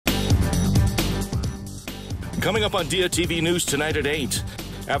Coming up on Diya TV News tonight at 8.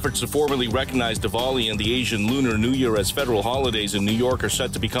 Efforts to formally recognize Diwali and the Asian Lunar New Year as federal holidays in New York are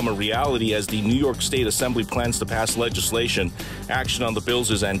set to become a reality as the New York State Assembly plans to pass legislation. Action on the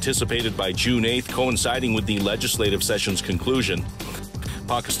bills is anticipated by June 8th, coinciding with the legislative session's conclusion.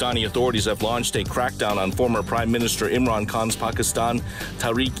 Pakistani authorities have launched a crackdown on former Prime Minister Imran Khan's Pakistan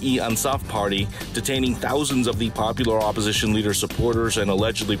Tehreek-e-Insaf party, detaining thousands of the popular opposition leader's supporters and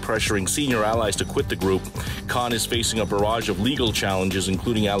allegedly pressuring senior allies to quit the group. Khan is facing a barrage of legal challenges,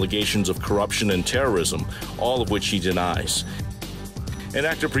 including allegations of corruption and terrorism, all of which he denies. And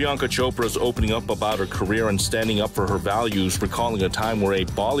actor PRIYANKA Chopra is opening up about her career and standing up for her values, recalling a time where a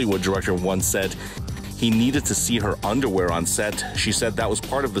Bollywood director once said he needed to see her underwear on set. She said that was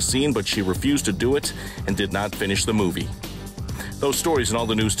part of the scene, but she refused to do it and did not finish the movie. Those stories and all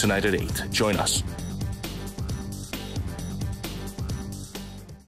the news tonight at 8. Join us.